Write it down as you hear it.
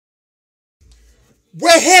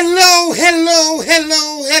Well, hello,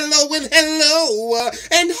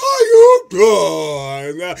 and how you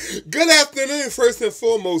doing? Good afternoon, first and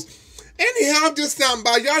foremost. Anyhow, I'm just stopping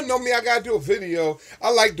by. Y'all know me, I gotta do a video. I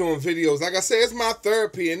like doing videos. Like I said, it's my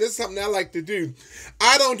therapy, and this is something I like to do.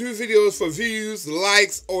 I don't do videos for views,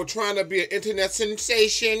 likes, or trying to be an internet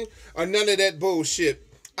sensation, or none of that bullshit.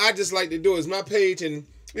 I just like to do it. It's my page, and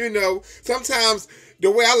sometimes the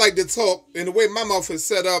way I like to talk and the way my mouth is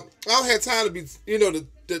set up, I don't have time to be,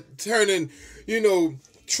 to turning,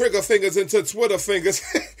 trigger fingers into Twitter fingers.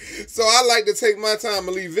 So I like to take my time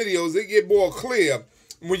and leave videos. They get more clear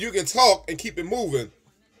when you can talk and keep it moving.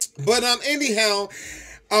 But anyhow,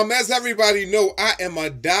 as everybody know, I am a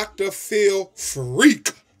Dr. Phil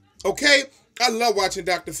freak. Okay? I love watching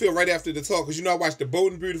Dr. Phil right after the talk, because I watch The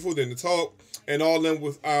Bold and Beautiful, then the talk, and all them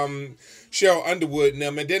with Cheryl Underwood and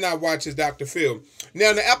them, and then I watch his Dr. Phil.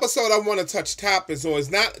 Now, the episode I want to touch topics on is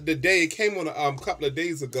not the day. It came on a couple of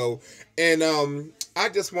days ago, and I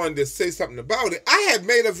just wanted to say something about it. I had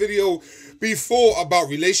made a video before about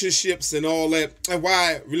relationships and all that, and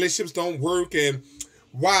why relationships don't work, and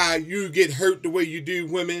why you get hurt the way you do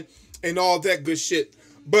women, and all that good shit.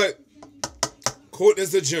 But court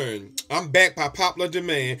is adjourned. I'm back by popular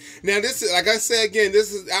demand. Now, this is, like I said again,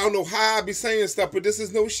 I don't know how I be saying stuff, but this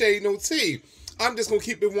is no shade, no tea. I'm just going to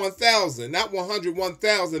keep it 1,000, not 100,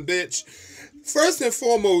 1,000, bitch. First and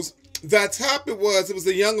foremost, the topic it was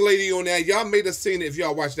a young lady on there. Y'all may have seen it if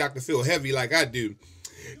y'all watch Dr. Phil heavy like I do.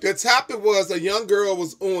 The topic was a young girl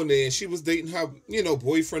was on there, and she was dating her,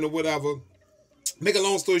 boyfriend or whatever. Make a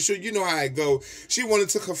long story short, you know how it go. She wanted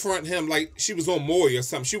to confront him like she was on Maury or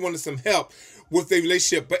something. She wanted some help with their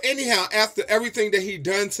relationship. But anyhow, after everything that he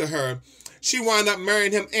done to her, she wound up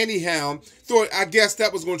marrying him anyhow. Thought, I guess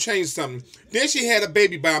that was going to change something. Then she had a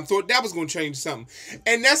baby by him. Thought that was going to change something.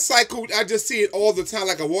 And that cycle, I just see it all the time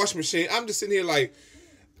like a wash machine. I'm just sitting here like,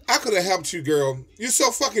 I could have helped you, girl. You're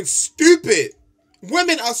so fucking stupid.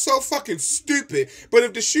 Women are so fucking stupid. But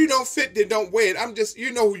if the shoe don't fit, then don't wear it.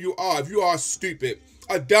 You know who you are if you are stupid.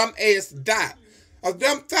 A dumb ass dot. A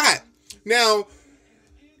dumb thought. Now,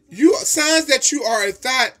 signs that you are a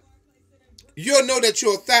thought, you'll know that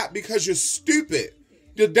you're a thought because you're stupid.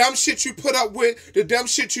 The dumb shit you put up with, the dumb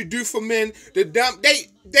shit you do for men, let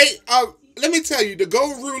me tell you, the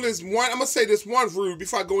golden rule is one. I'm going to say this one rule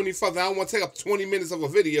before I go any further. I don't want to take up 20 minutes of a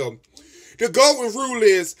video. The golden rule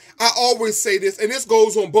is, I always say this, and this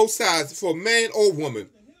goes on both sides, for man or woman.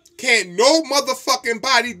 Can't no motherfucking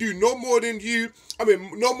body do no more than you,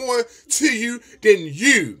 no more to you than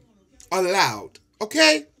you allowed.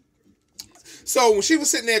 Okay? So when she was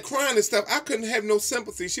sitting there crying and stuff, I couldn't have no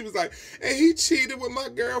sympathy. She was like, and he cheated with my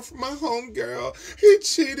girl, my home girl. He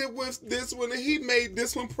cheated with this one, and he made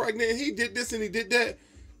this one pregnant, and he did this and he did that.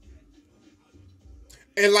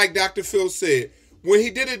 And like Dr. Phil said, when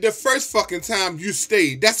he did it the first fucking time, you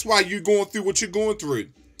stayed. That's why you're going through what you're going through.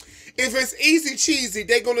 If it's easy cheesy,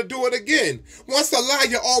 they're going to do it again. Once a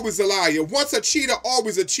liar, always a liar. Once a cheater,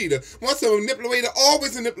 always a cheater. Once a manipulator,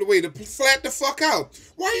 always a manipulator. Flat the fuck out.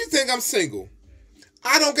 Why do you think I'm single?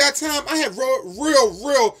 I don't got time. I have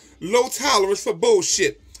real low tolerance for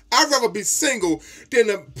bullshit. I'd rather be single than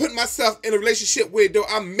to put myself in a relationship where though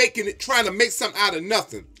I'm trying to make something out of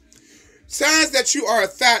nothing. Signs that you are a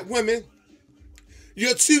thought, women.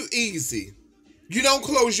 You're too easy. You don't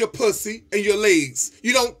close your pussy and your legs.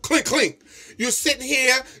 You don't clink. You're sitting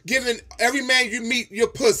here giving every man you meet your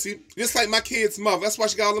pussy, just like my kid's mother. That's why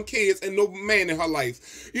she got all them kids and no man in her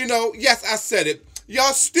life. Yes, I said it.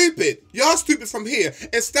 Y'all stupid. Y'all stupid from here.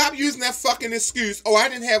 And stop using that fucking excuse, I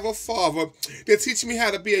didn't have a father that teach me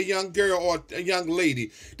how to be a young girl or a young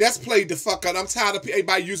lady. That's played the fuck out. I'm tired of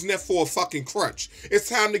everybody using that for a fucking crutch. It's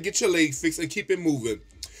time to get your leg fixed and keep it moving.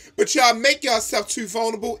 But y'all make yourself too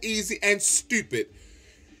vulnerable, easy, and stupid.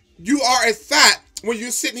 You are a thought when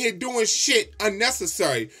you're sitting here doing shit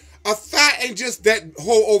unnecessary. A thought ain't just that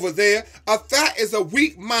hole over there. A thought is a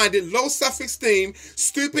weak-minded, low self-esteem,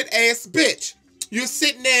 stupid-ass bitch. You're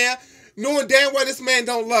sitting there knowing damn well this man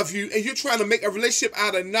don't love you, and you're trying to make a relationship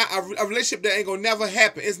out of a relationship that ain't gonna never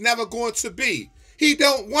happen. It's never going to be. He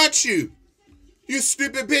don't want you. You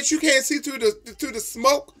stupid bitch. You can't see through the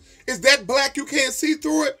smoke. Is that black? You can't see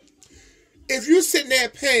through it? If you're sitting there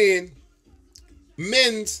paying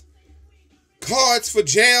men's cards for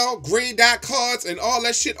jail, green dot cards, and all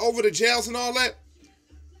that shit over the jails and all that,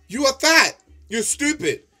 you a thought. You're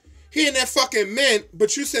stupid. He and that fucking men,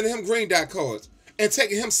 but you sending him green dot cards and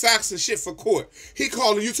taking him socks and shit for court. He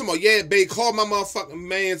calling you talking about, yeah, babe, call my motherfucking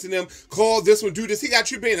mans and them, call this one, do this. He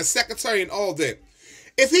got you being a secretary and all that.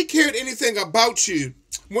 If he cared anything about you,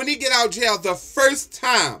 when he get out of jail the first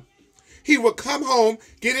time, he would come home,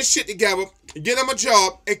 get his shit together, get him a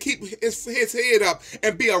job, and keep his head up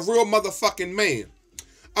and be a real motherfucking man.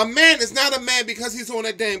 A man is not a man because he's on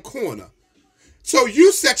that damn corner. So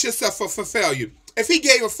you set yourself up for failure. If he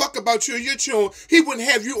gave a fuck about you or your tune, he wouldn't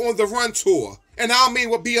have you on the run tour. And I don't mean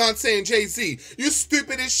what Beyonce and Jay-Z. You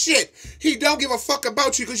stupid as shit. He don't give a fuck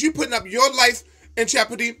about you because you're putting up your life in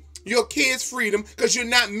jeopardy, your kids' freedom, because you're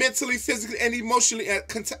not mentally, physically, and emotionally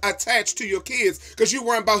attached to your kids because you're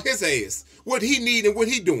worrying about his ass, what he need and what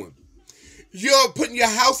he doing. You're putting your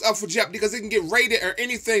house up for jeopardy because he can get raided or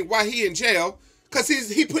anything while he in jail because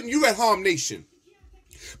he putting you at harm nation.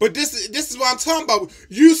 But this is what I'm talking about.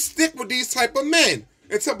 You stick with these type of men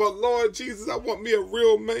and talk about, Lord Jesus, I want me a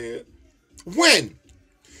real man. When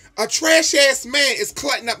a trash-ass man is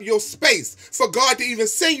clutting up your space for God to even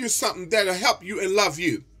send you something that'll help you and love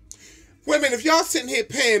you. Women, if y'all sitting here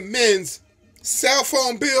paying men's cell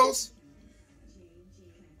phone bills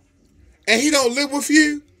and he don't live with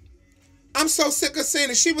you, I'm so sick of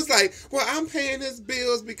saying it. She was like, well, I'm paying his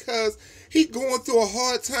bills because he going through a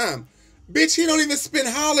hard time. Bitch, he don't even spend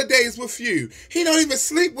holidays with you. He don't even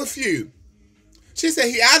sleep with you. She said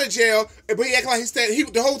he out of jail, but he act like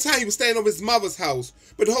the whole time he was staying over his mother's house.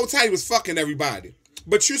 But the whole time he was fucking everybody.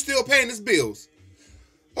 But you still paying his bills.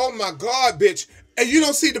 Oh my God, bitch. And you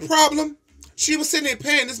don't see the problem? She was sitting there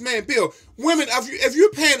paying this man bill. Women, if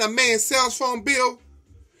you're paying a man's cell phone bill,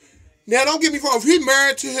 now don't get me wrong, if he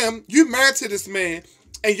married to him, you married to this man,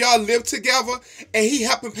 and y'all live together, and he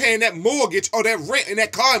helping paying that mortgage or that rent and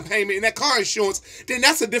that car payment and that car insurance, then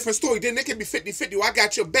that's a different story. Then it can be 50-50. Well, I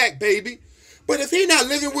got your back, baby. But if he not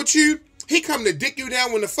living with you, he come to dick you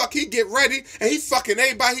down when the fuck he get ready, and he fucking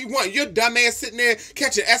everybody he want. Your dumb ass sitting there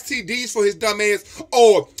catching STDs for his dumb ass,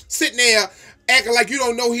 or sitting there acting like you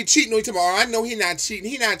don't know he cheating on you tomorrow. I know he not cheating.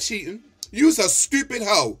 He not cheating. You's a stupid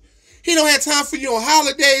hoe. He don't have time for you on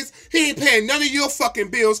holidays. He ain't paying none of your fucking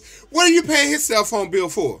bills. What are you paying his cell phone bill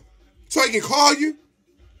for? So he can call you?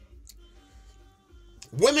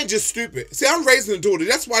 Women just stupid. See, I'm raising a daughter.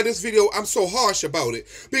 That's why this video, I'm so harsh about it.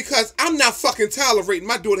 Because I'm not fucking tolerating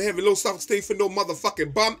my daughter having low self-esteem for no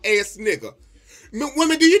motherfucking bum-ass nigga.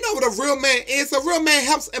 Women, do you know what a real man is? A real man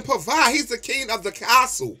helps and provides. He's the king of the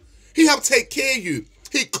castle. He helps take care of you.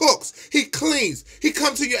 He cooks. He cleans. He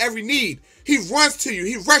comes to your every need. He runs to you.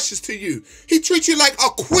 He rushes to you. He treats you like a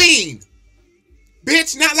queen.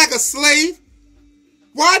 Bitch, not like a slave.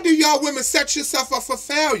 Why do y'all women set yourself up for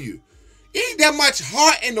failure? Ain't that much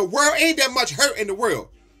heart in the world. Ain't that much hurt in the world.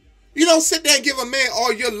 You don't sit there and give a man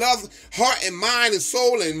all your love, heart and mind and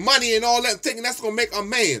soul and money and all that, thinking that's going to make a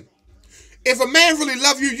man. If a man really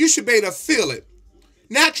love you, you should be able to feel it.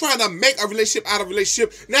 Not trying to make a relationship out of a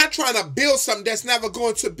relationship. Not trying to build something that's never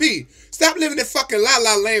going to be. Stop living in fucking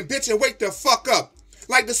la-la land, bitch, and wake the fuck up.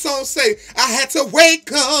 Like the song say, I had to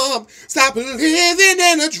wake up. Stop living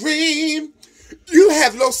in a dream. You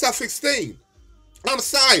have low self-esteem. I'm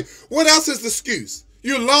sorry. What else is the excuse?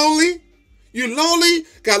 You're lonely. You're lonely,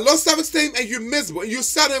 got low self-esteem, and you're miserable. And you're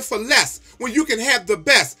settling for less when you can have the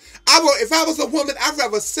best. If I was a woman, I'd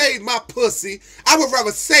rather save my pussy. I would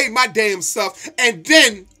rather save my damn self and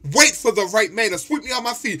then wait for the right man to sweep me on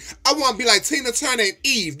my feet. I want to be like Tina Turner and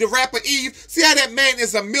Eve, the rapper Eve. See how that man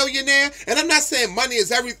is a millionaire? And I'm not saying money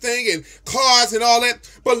is everything and cars and all that,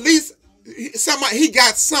 but at least he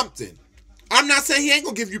got something. I'm not saying he ain't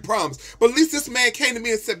gonna give you problems, but at least this man came to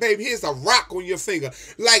me and said, baby, here's a rock on your finger.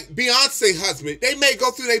 Like Beyonce husband. They may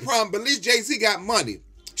go through their problem, but at least Jay-Z got money.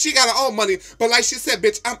 She got her own money, but like she said,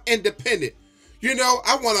 bitch, I'm independent. You know,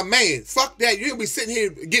 I want a man. Fuck that. You'll be sitting here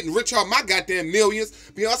getting rich off my goddamn millions.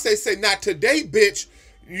 Beyonce said, not today, bitch.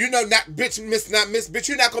 You know, not bitch, bitch,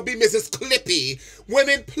 you're not gonna be Mrs. Clippy.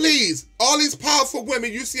 Women, please. All these powerful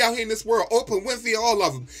women you see out here in this world, Oprah Winfrey, all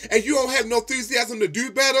of them, and you don't have no enthusiasm to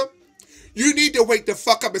do better. You need to wake the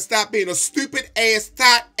fuck up and stop being a stupid ass,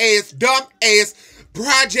 thought ass, dumb ass,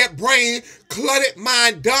 project brain, cluttered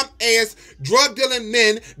mind, dumb ass, drug dealing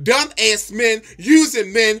men, dumb ass men,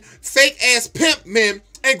 using men, fake ass pimp men,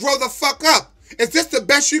 and grow the fuck up. Is this the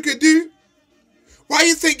best you could do? Why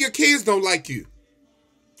you think your kids don't like you?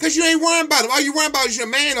 Because you ain't worrying about them. All you worrying about is your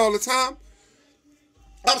man all the time.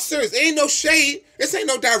 I'm serious. Ain't no shade. This ain't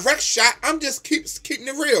no direct shot. I'm just keeping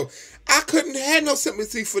it real. I couldn't have no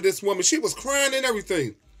sympathy for this woman. She was crying and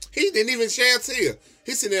everything. He didn't even shed a tear.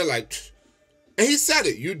 He's sitting there like, and he said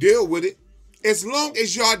it. You deal with it. As long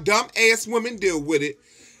as y'all dumb ass women deal with it,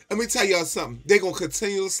 let me tell y'all something. They're going to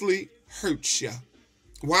continuously hurt you.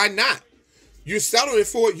 Why not? You're settling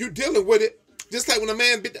for it. You're dealing with it. Just like when a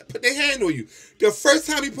man put their hand on you. The first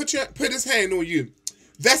time he put his hand on you,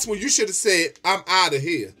 that's when you should have said, I'm out of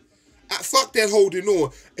here. Fuck that holding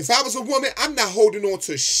on. If I was a woman, I'm not holding on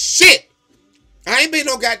to shit. I ain't been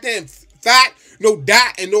no goddamn fat, no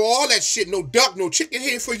dot, and no all that shit, no duck, no chicken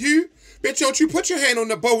head for you. Bitch, don't you put your hand on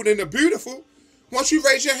the boat and the beautiful. Once you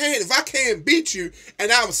raise your hand, if I can't beat you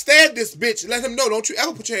and I'll stab this bitch, let him know, don't you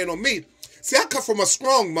ever put your hand on me. See, I come from a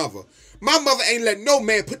strong mother. My mother ain't let no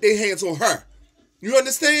man put their hands on her. You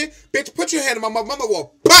understand? Bitch, put your hand on my mother. My mother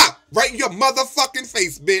will pop right in your motherfucking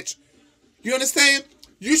face, bitch. You understand?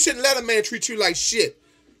 You shouldn't let a man treat you like shit.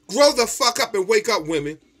 Grow the fuck up and wake up,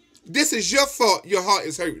 women. This is your fault your heart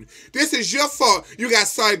is hurting. This is your fault you got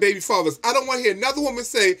sorry baby fathers. I don't want to hear another woman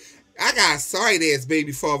say, I got a sorry ass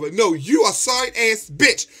baby father. No, you a sorry ass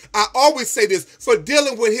bitch. I always say this for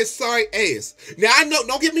dealing with his sorry ass. Now I know,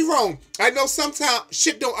 don't get me wrong. I know sometimes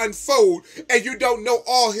shit don't unfold and you don't know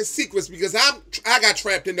all his secrets because I got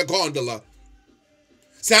trapped in the gondola.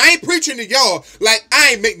 So I ain't preaching to y'all like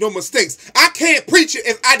I ain't make no mistakes. I can't preach it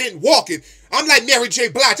if I didn't walk it. I'm like Mary J.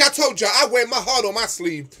 Blige. I told y'all I wear my heart on my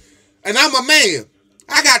sleeve. And I'm a man.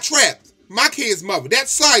 I got trapped. My kid's mother. That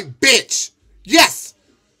sorry bitch. Yes.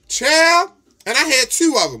 Child. And I had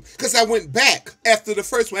two of them. Because I went back after the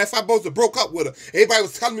first one. If I both broke up with her. Everybody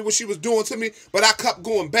was telling me what she was doing to me. But I kept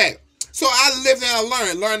going back. So I lived and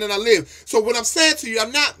I learned and I lived. So what I'm saying to you,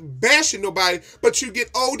 I'm not bashing nobody, but you get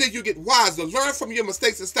older, you get wiser. Learn from your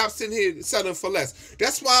mistakes and stop sitting here settling for less.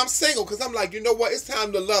 That's why I'm single, because I'm like, you know what? It's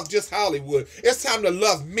time to love just Hollywood. It's time to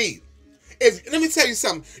love me. Let me tell you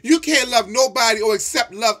something. You can't love nobody or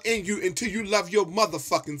accept love in you until you love your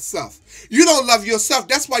motherfucking self. You don't love yourself.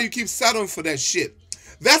 That's why you keep settling for that shit.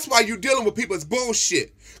 That's why you're dealing with people's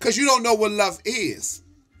bullshit, because you don't know what love is.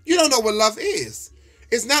 You don't know what love is.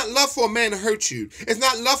 It's not love for a man to hurt you. It's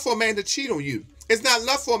not love for a man to cheat on you. It's not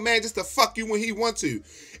love for a man just to fuck you when he wants to.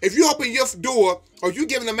 If you open your door or you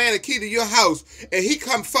giving a man a key to your house and he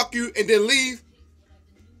come fuck you and then leave,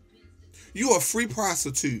 you a free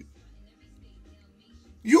prostitute.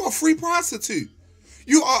 You a free prostitute.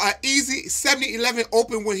 You are an easy 7-Eleven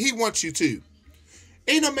open when he wants you to.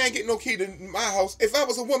 Ain't no man getting no key to my house. If I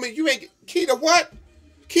was a woman, you ain't get key to what?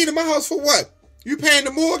 Key to my house for what? You paying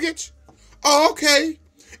the mortgage? Oh, okay.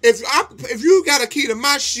 If you got a key to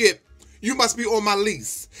my shit, you must be on my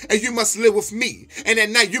lease. And you must live with me. And at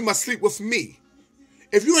night, you must sleep with me.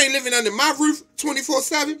 If you ain't living under my roof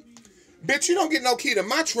 24/7, bitch, you don't get no key to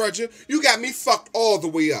my treasure. You got me fucked all the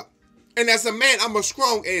way up. And as a man, I'm a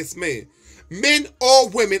strong-ass man. Men or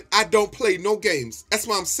women, I don't play no games. That's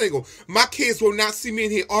why I'm single. My kids will not see me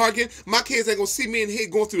in here arguing. My kids ain't gonna see me in here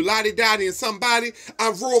going through lottie-dottie and somebody.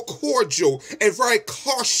 I'm real cordial and very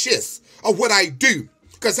cautious of what I do,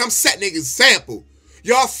 because I'm setting an example.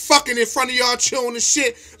 Y'all fucking in front of y'all children and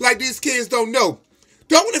shit like these kids don't know.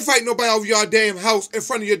 Don't invite nobody over your damn house in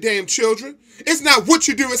front of your damn children. It's not what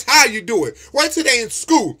you do, it's how you do it. Wait till they in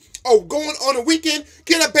school. Oh, going on a weekend,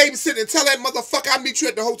 get a babysitter and tell that motherfucker I'll meet you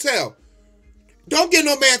at the hotel. Don't get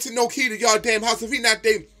no man to no key to your damn house if he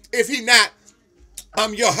not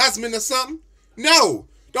your husband or something. No,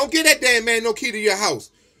 don't get that damn man no key to your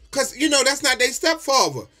house, cause you know that's not their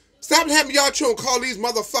stepfather. Stop having y'all children call these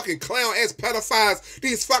motherfucking clown-ass pedophiles,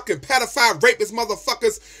 these fucking pedophile rapist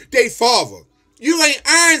motherfuckers, they father. You ain't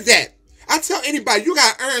earned that. I tell anybody, you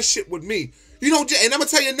gotta earn shit with me. You don't, and I'm gonna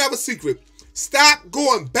tell you another secret. Stop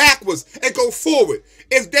going backwards and go forward.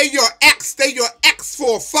 If they your ex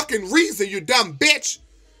for a fucking reason, you dumb bitch.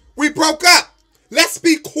 We broke up. Let's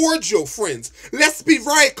be cordial, friends. Let's be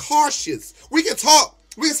very cautious. We can talk.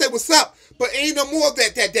 We can say what's up. But ain't no more of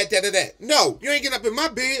that. No, you ain't getting up in my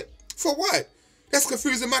bed. For what? That's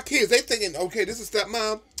confusing my kids. They thinking, okay, this is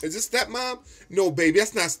stepmom. Is this stepmom? No, baby,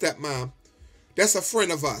 that's not stepmom. That's a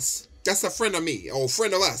friend of us. That's a friend of me, or a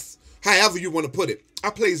friend of us. However you want to put it. I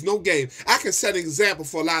plays no game. I can set an example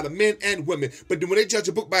for a lot of men and women, but when they judge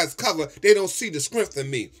a book by its cover, they don't see the strength in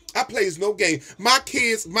me. I plays no game. My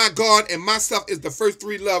kids, my God, and myself is the first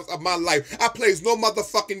three loves of my life. I plays no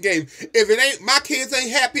motherfucking game. If it ain't, my kids ain't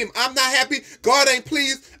happy, I'm not happy, God ain't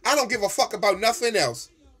pleased, I don't give a fuck about nothing else.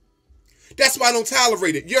 That's why I don't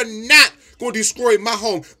tolerate it. You're not going to destroy my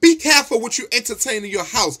home. Be careful what you entertain in your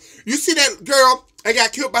house. You see that girl that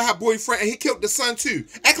got killed by her boyfriend, and he killed the son too.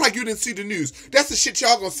 Act like you didn't see the news. That's the shit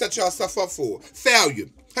y'all going to set yourself up for. Failure.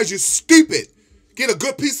 Because you're stupid. Get a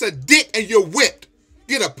good piece of dick and you're whipped.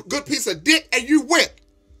 Get a good piece of dick and you whipped.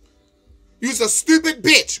 You's a stupid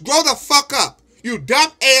bitch. Grow the fuck up. You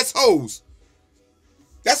dumb assholes.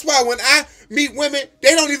 That's why when I meet women,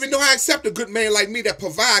 they don't even know how to accept a good man like me that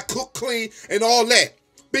provide, cook, clean, and all that.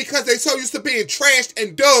 Because they so used to being trashed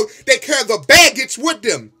and dug, they carry the baggage with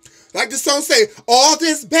them. Like the song say, all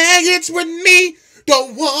this baggage with me,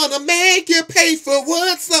 don't want to make you pay for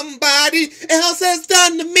what somebody else has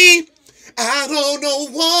done to me. I don't know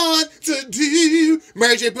what to do.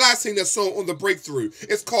 Mary J. Blige sang that song on The Breakthrough.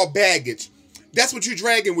 It's called Baggage. That's what you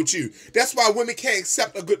dragging with you. That's why women can't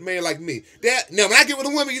accept a good man like me. Now, when I get with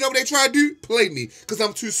a woman, you know what they try to do? Play me, because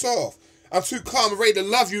I'm too soft. I'm too calm and ready to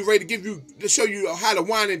love you, ready to give you, to show you how to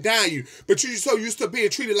wine and dine you. But you're so used to being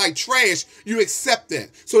treated like trash, you accept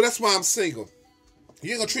that. So that's why I'm single.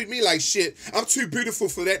 You ain't gonna treat me like shit. I'm too beautiful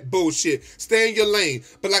for that bullshit. Stay in your lane.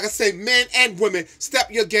 But like I say, men and women, step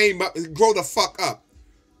your game up and grow the fuck up.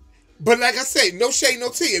 But like I say, no shade, no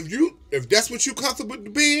tea. If that's what you comfortable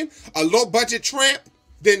being, a low budget tramp,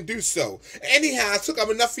 then do so. Anyhow, I took up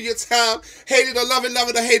enough of your time. Hate it or love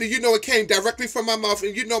it, hate it. You know it came directly from my mouth,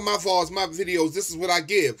 and you know my vlogs, my videos. This is what I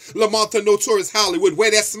give. Lamontha Notorious Hollywood.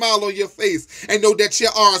 Wear that smile on your face and know that you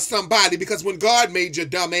are somebody. Because when God made your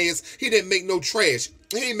dumb ass, He didn't make no trash.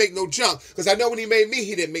 He didn't make no junk. Because I know when He made me,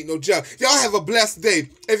 He didn't make no junk. Y'all have a blessed day.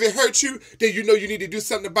 If it hurt you, then you know you need to do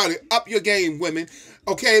something about it. Up your game, women.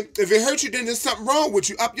 Okay? If it hurt you, then there's something wrong with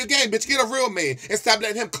you. Up your game, bitch. Get a real man. And stop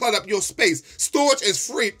letting him clutter up your space. Storage is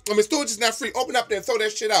free. Storage is not free. Open up there and throw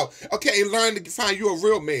that shit out. Okay? And learn to find you a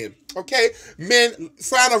real man. Okay? Men,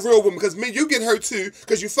 find a real woman. Because men, you get hurt too.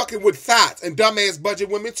 Because you fucking with thoughts and dumbass budget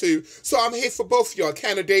women too. So I'm here for both of y'all.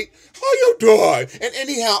 Candidate, how you doing? And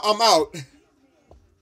anyhow, I'm out.